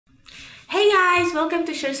guys, welcome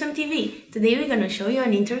to Sharesome TV. Today we're gonna show you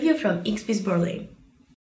an interview from XP's Berlin.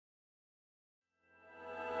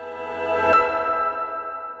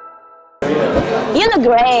 You look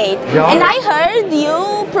great. Yeah. And I heard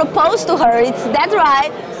you proposed to her. Is that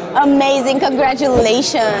right? Amazing.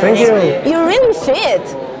 Congratulations. Thank you. You really fit.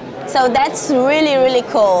 So that's really, really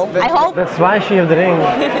cool. I hope. That's why she has the ring.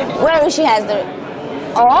 Where she has the.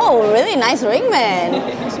 Oh, really nice ring, man.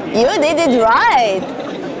 You did it right.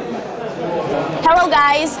 Hello,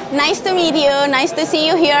 guys. Nice to meet you. Nice to see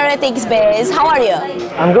you here at XBiz. How are you?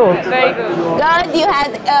 I'm good. Very good. Good. You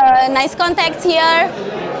had nice contacts here.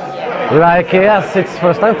 Like, yes, it's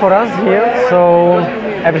first time for us here, so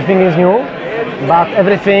everything is new. But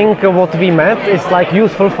everything what we met is like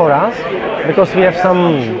useful for us because we have some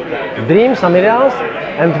dreams, some ideas,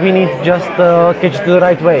 and we need just catch the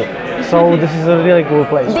right way. So this is a really cool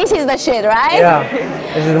place. This is the shit, right? Yeah,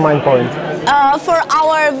 this is the main point. For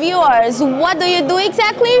our viewers, what do you do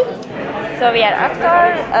exactly? So we are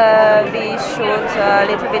actors. We shoot a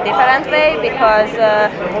little bit different way because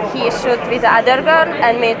he shoot with the other girl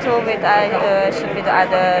and me too with shoot with the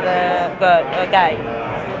other guy.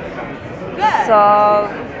 Good. So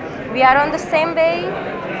we are on the same way,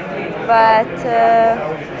 but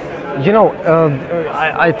You know,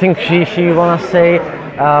 I think she wanna say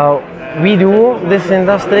we do this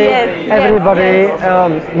industry. Yes, Everybody,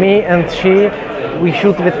 yes. Me and she, we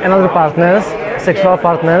shoot with another partners, sexual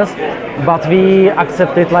partners, but we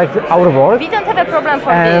accept it like our work. we don't have a problem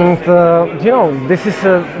for And this. you know, this is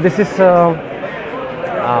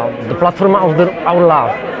the platform of our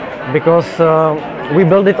love, because we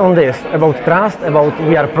build it on this, about trust, about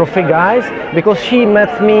we are profi guys. Because she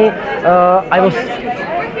met me, I was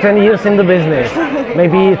 10 years in the business,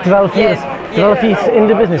 maybe 12 years, 12 years in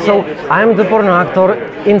the business. So I'm the porno actor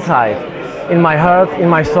inside, in my heart, in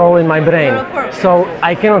my soul, in my brain. So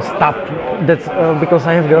I cannot stop that because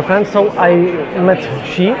I have girlfriend. So I met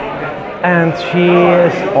she, and she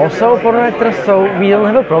is also a porno actress. So we don't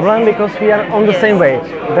have a problem because we are on the same way.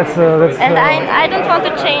 And I don't want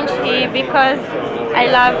to change him because I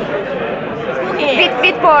love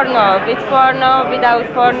with porno, without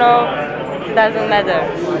porno, it doesn't matter.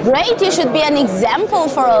 Great, you should be an example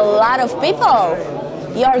for a lot of people.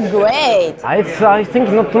 You're great. I think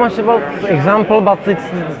not too much about example, but it's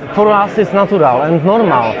for us it's natural and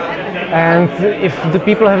normal. And if the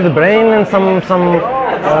people have the brain and some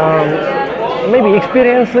maybe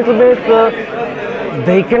experience a little bit,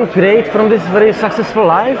 they can create from this very successful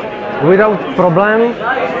life without problem,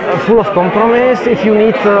 full of compromise. If you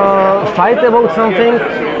need to fight about something,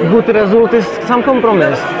 good result is some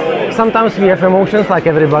compromise. Sometimes we have emotions like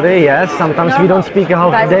everybody, yes. Sometimes we don't speak a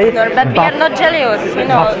half day. But we are not jealous, you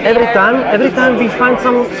know. But every time we find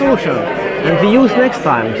some solution and we use next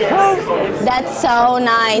time. That's so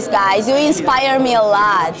nice, guys. You inspire me a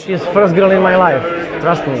lot. She's the first girl in my life,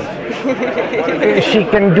 trust me. She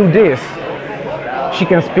can do this. She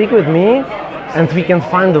can speak with me and we can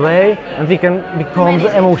find a way and we can become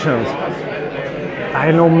the emotions.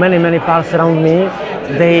 I know many pals around me,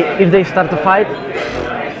 if they start to fight,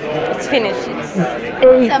 It's finished.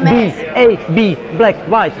 A, B, black,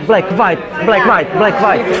 white, black, white, black, white, black,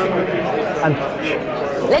 white. And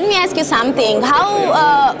Let me ask you something.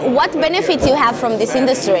 What benefits you have from this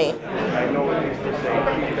industry?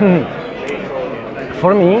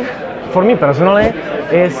 for me personally,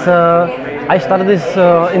 is I started this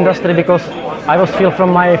industry because I was feel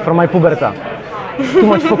from my puberta. Too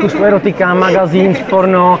much focus to erotica, magazines,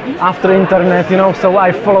 porno, after internet, you know. So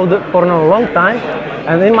I followed porno a long time,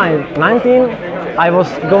 and in my 19, I was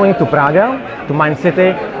going to Praga, to my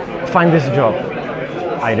city, find this job.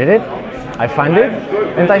 I did it, I find it,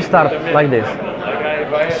 and I start like this.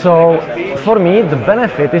 So for me, the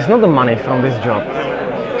benefit is not the money from this job.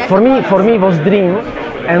 For me, it was dream,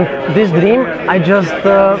 and this dream, I just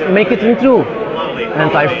make it in true,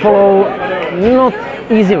 and I follow not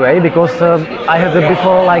easy way because I had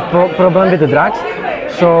before like problem with the drugs,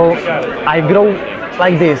 so I grow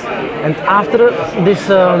like this. And after this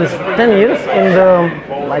 10 years in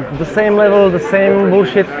the same level, the same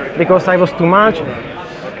bullshit, because I was too much.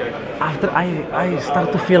 After I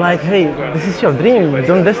start to feel like, hey, this is your dream,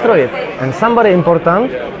 don't destroy it. And somebody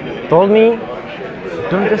important told me,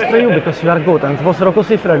 don't destroy you because you are good. And it was Rocco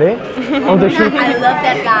Siffredi on the shoot. I love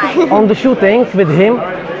that guy. On the shooting with him,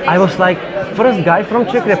 I was like, first guy from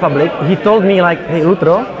Czech Republic. He told me like, hey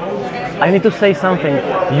Lutro, I need to say something.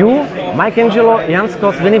 You, Mike Angelo, Jan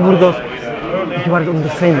Scott, Vinny Burgos, you are on the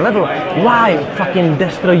same level. Why fucking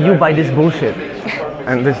destroy you by this bullshit?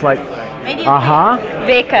 And it's like, Wake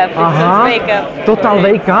up. Wake up. Total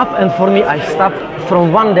wake up. And for me, I stopped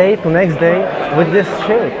from one day to next day with this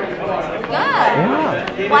shit. god.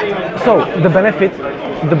 Yeah. What? So the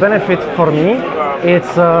benefit for me,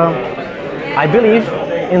 it's I believe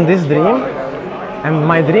in this dream, and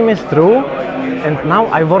my dream is true, and now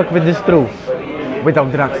I work with this true,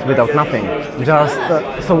 without drugs, without nothing. Just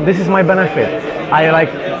so this is my benefit. I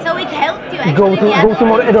like So it helped you actually go to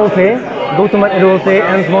more adulty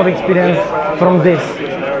and more experience from this.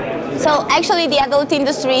 So actually the adult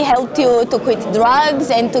industry helped you to quit drugs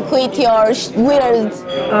and to quit your weird...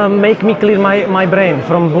 Make me clear my brain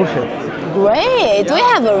from bullshit. Great, we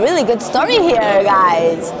have a really good story here,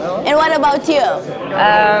 guys. And what about you?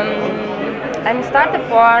 I started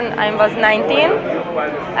porn. I was 19,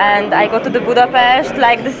 and I go to the Budapest,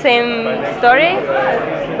 like the same story.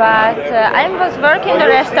 But I was working in the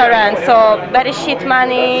restaurant, so very shit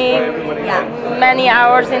money, many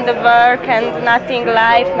hours in the work, and nothing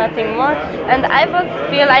life, nothing more. And I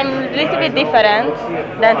feel I'm a little bit different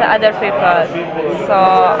than the other people. So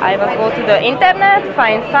I was go to the internet,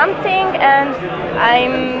 find something, and I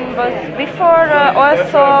was before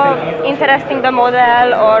also interested in the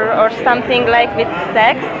model or something like with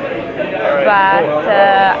sex, but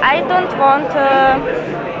I don't want to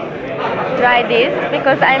try this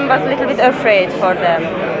because I was a little bit afraid for them.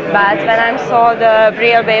 But when I saw the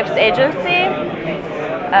Real Babes agency,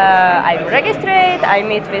 I registered, I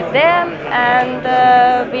meet with them, and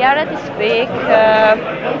we already speak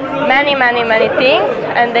many things,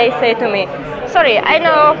 and they say to me, sorry, I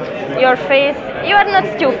know your face, you are not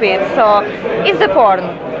stupid, so it's the porn.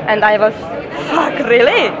 And I was, fuck,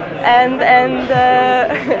 really? And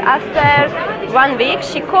after 1 week,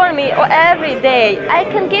 she called me every day, I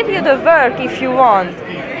can give you the work if you want.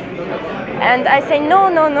 And I say,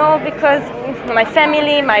 no, because my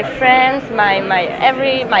family, my friends, my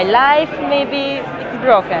life, maybe it's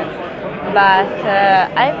broken. But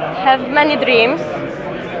I have many dreams,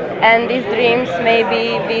 and these dreams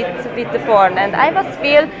maybe with the porn. And I was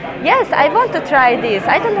feel, yes, I want to try this.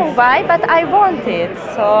 I don't know why, but I want it.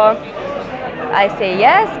 So I say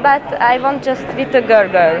yes, but I want just with the girl,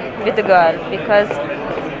 because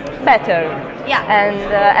better. Yeah.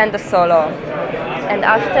 And the solo. And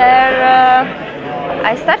after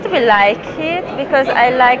I start to like it because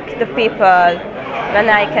I like the people. When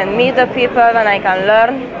I can meet the people, when I can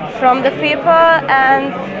learn from the people,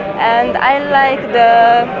 and I like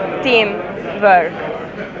the team work.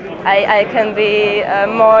 I can be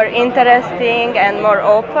more interesting and more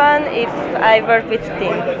open if I work with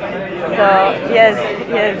team. So yes.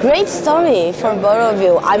 Great story for both of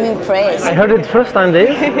you. I'm impressed. I heard it first time,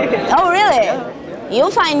 Dave. Oh really? You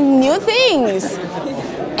find new things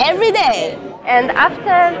every day. And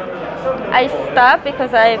after I stopped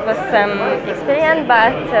because I was some experience,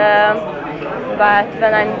 but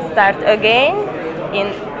when I start again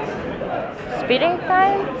in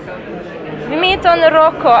springtime, we meet on the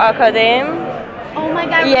Rocco Academy. Oh my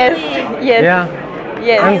god, Yes. Yeah.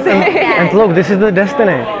 Yes. And look, this is the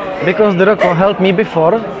destiny. Because the Rocco helped me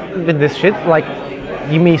before with this shit, like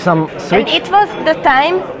give me some switch. And it was the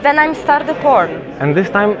time when I started porn. And this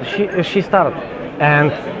time she started.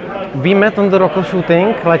 And we met on the Rocco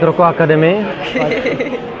shooting, like Rocco Academy,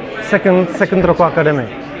 like second Rocco Academy.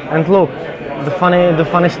 And look, the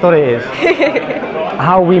funny story is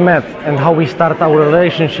how we met and how we started our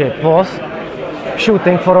relationship was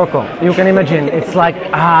shooting for Rocco. You can imagine, it's like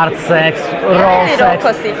hard sex, raw sex.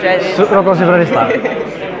 Rocco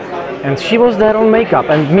Sifredi. And she was there on makeup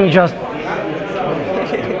and me just...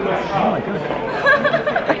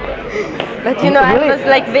 But you know, really? I was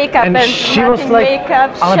like wake up and she was like,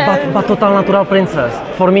 makeup, but total natural princess.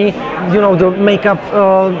 For me, you know, the makeup,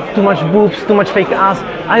 too much boobs, too much fake ass,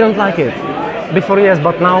 I don't like it. Before yes,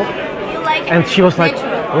 but now, You like and she was like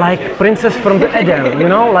princess from the Eden, you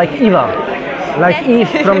know, like Eva, like Eve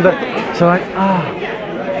from the, so like,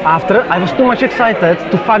 After, I was too much excited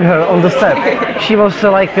to fuck her on the set. She was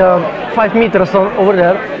like 5 meters over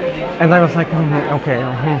there, and I was like, okay,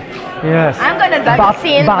 yes. I'm gonna do the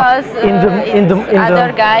scene was in the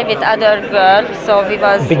other guy with other girl, so we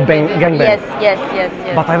was big bang gangbang. Yes.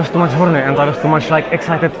 But I was too much horny, and I was too much like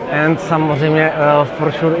excited, and some was in me, for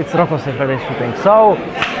sure it's Rocco Sifredi shooting. So,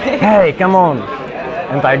 hey, come on,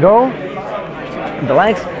 and I go, the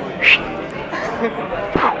legs.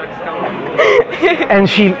 And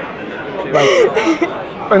she like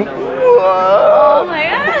and Oh my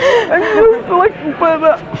god! and just like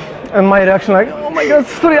and my reaction like, oh my god,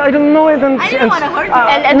 sorry, I don't know it, and I didn't want to hurt you.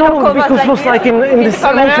 And no, Rocco because it was like in this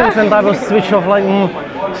emotions, and I was switched off like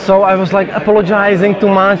so I was like apologizing too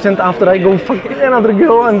much, and after I go fuck another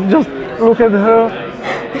girl and just look at her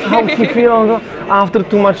how she feels after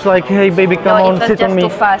too much like, hey baby, come on, sit on me. It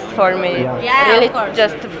was just too fast for me. Yeah, really of course.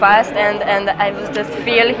 just too fast, and I was just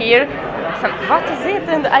feel here what is it?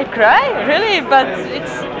 And I cry, really, but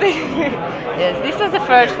it's, yes, this was the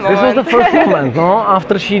first moment. This was the first moment, no?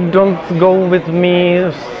 After she don't go with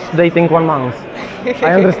me dating 1 month.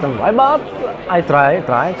 I understand why, but I try. In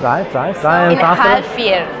And after half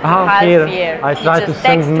year. I He try to just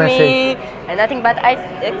send text message. me and nothing, but I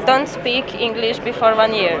don't speak English before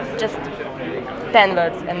 1 year. Just 10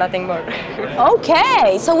 words and nothing more.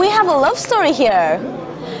 Okay, so we have a love story here.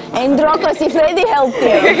 And Drokos, if Freddy helped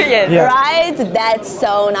you, Yes. Yeah. right? That's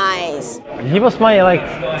so nice. He was my like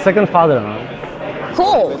second father. No?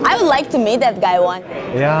 Cool. I would like to meet that guy one.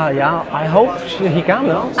 Yeah. I hope he can,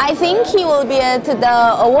 no? I think he will be at the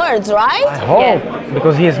awards, I right? hope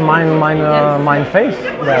because he is mine face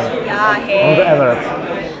there on the Everett.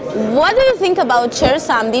 What do you think about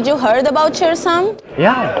Sharesome? Did you heard about Sharesome?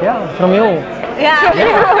 Yeah, from you. Yeah.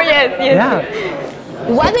 Yes. Yeah.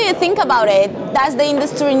 What do you think about it? Does the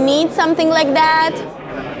industry need something like that?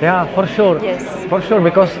 Yeah, for sure. Yes. For sure,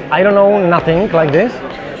 because I don't know nothing like this.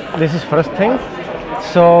 This is first thing.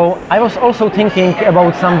 So I was also thinking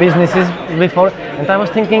about some businesses before, and I was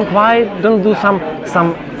thinking why don't do some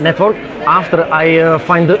network after I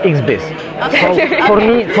find the XBiz. So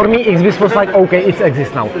for me XBiz was like okay, it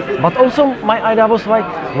exists now. But also my idea was like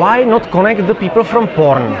why not connect the people from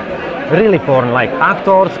porn, really porn, like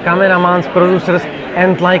actors, cameramans, producers,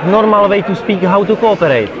 and like normal way to speak how to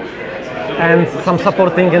cooperate. And some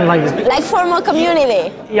supporting and like this. Like form a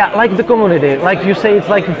community? Yeah, like the community. Like you say, it's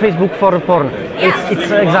like Facebook for porn.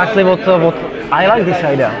 It's exactly what I like this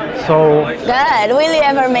idea. So Good. Will you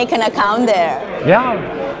ever make an account there? yeah,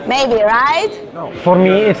 Maybe, right? for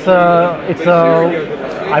me it's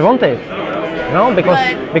I want it. No,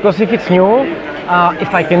 because if it's new,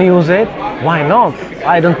 if I can use it, why not?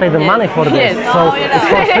 I don't pay the money for this, Yes. so it's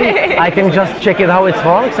for free. I can just check it how it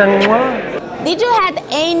works and. Did you had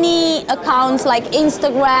any accounts like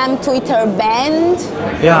Instagram, Twitter banned?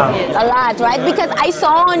 Yeah. A lot, right? Because I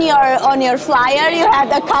saw on your flyer you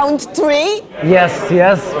had account 3. Yes.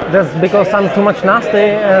 That's because I'm too much nasty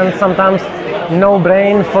and sometimes no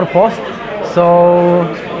brain for post. So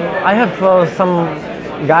I have some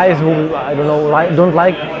guys who I don't know don't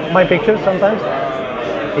like my pictures sometimes.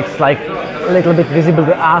 It's like a little bit visible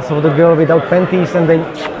the ass of the girl without panties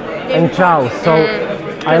and ciao. So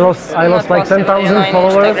I lost like 10,000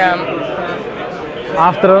 followers.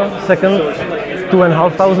 After second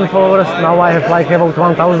 2,500 followers. Now I have like about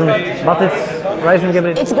 1,000, but it's rising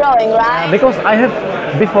every day. It's growing, right? Because I have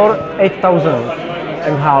before 8,000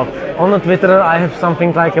 and half. On the Twitter I have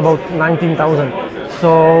something like about 19,000.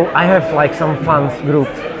 So I have like some fans group.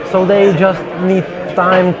 So they just need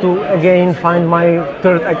time to again find my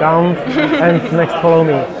third account and next follow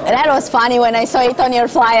me. That was funny when I saw it on your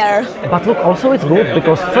flyer. But look, also it's good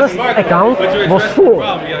because first account was full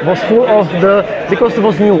of because it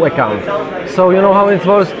was new account. So you know how it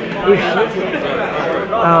was. If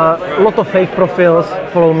a lot of fake profiles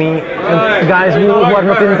follow me and guys who are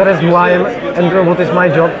not interested who I am and what is my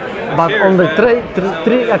job. But on the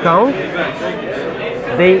three account,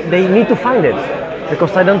 they need to find it.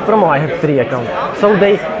 Because I don't promote, I have 3 accounts. So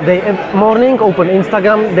they morning open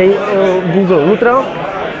Instagram, they Google Lutro,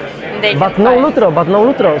 but no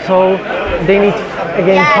Lutro. So they need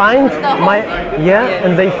again find my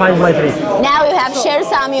and they find my 3. Now you have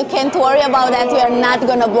Sharesome, you can't worry about that, we are not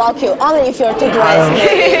gonna block you, only if you're too dressed.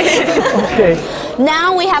 Okay.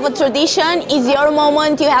 Now we have a tradition, it's your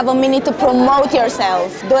moment, you have a minute to promote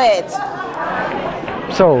yourself, do it.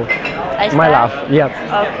 So, my love, yeah.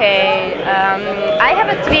 Okay, I have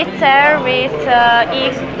a Twitter with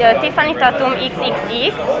Tiffany Tatum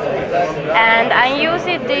XXX, and I use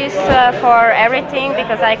this for everything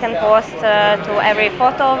because I can post to every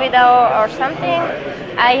photo, video or something.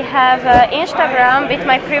 I have Instagram with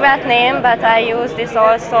my private name, but I use this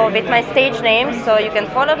also with my stage name, so you can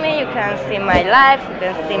follow me, you can see my life, you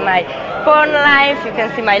can see my porn life, you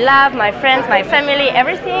can see my love, my friends, my family,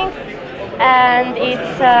 everything. And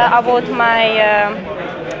it's about my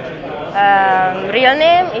real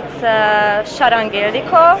name. It's Sharangildi,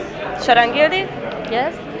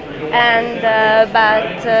 yes. And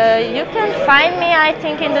but you can find me, I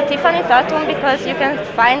think, in the Tiffany Tatum because you can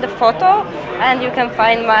find the photo and you can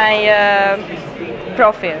find my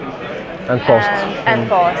profile. And post. And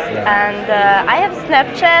post. Yeah. And I have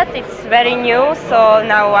Snapchat. It's very new, so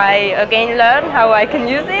now I again learn how I can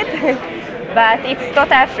use it. But it's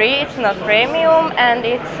total free, it's not premium, and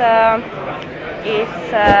it's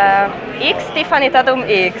X Tiffany Tatum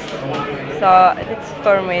X. So it's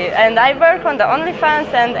for me. And I work on the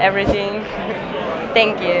OnlyFans and everything.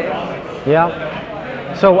 Thank you. Yeah.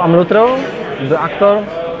 So I'm Lutro, the actor,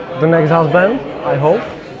 the next husband, I hope.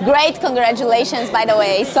 Great, congratulations, by the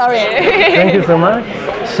way. Sorry. Thank you so much.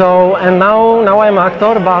 So, and now I'm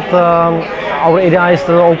actor, but our idea is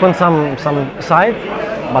to open some site,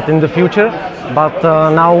 but in the future. But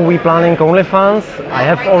now we planning OnlyFans. I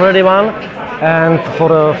have already one, and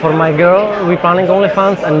for my girl we planning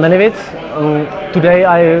OnlyFans and Manivits. Today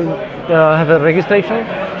I have a registration,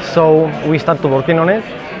 so we start to working on it.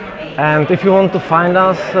 And if you want to find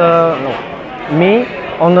us, me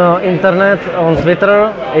on the internet, on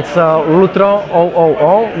Twitter, it's Lutro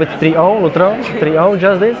 000 with 3 O, Lutro 3 O,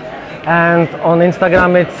 just this. And on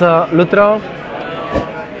Instagram it's Lutro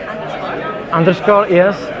underscore,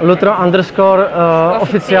 yes, Lutro underscore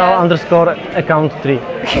official underscore account 3.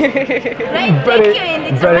 Great, thank you, and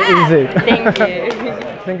it's Very easy. Thank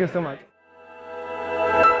you. Thank you so much.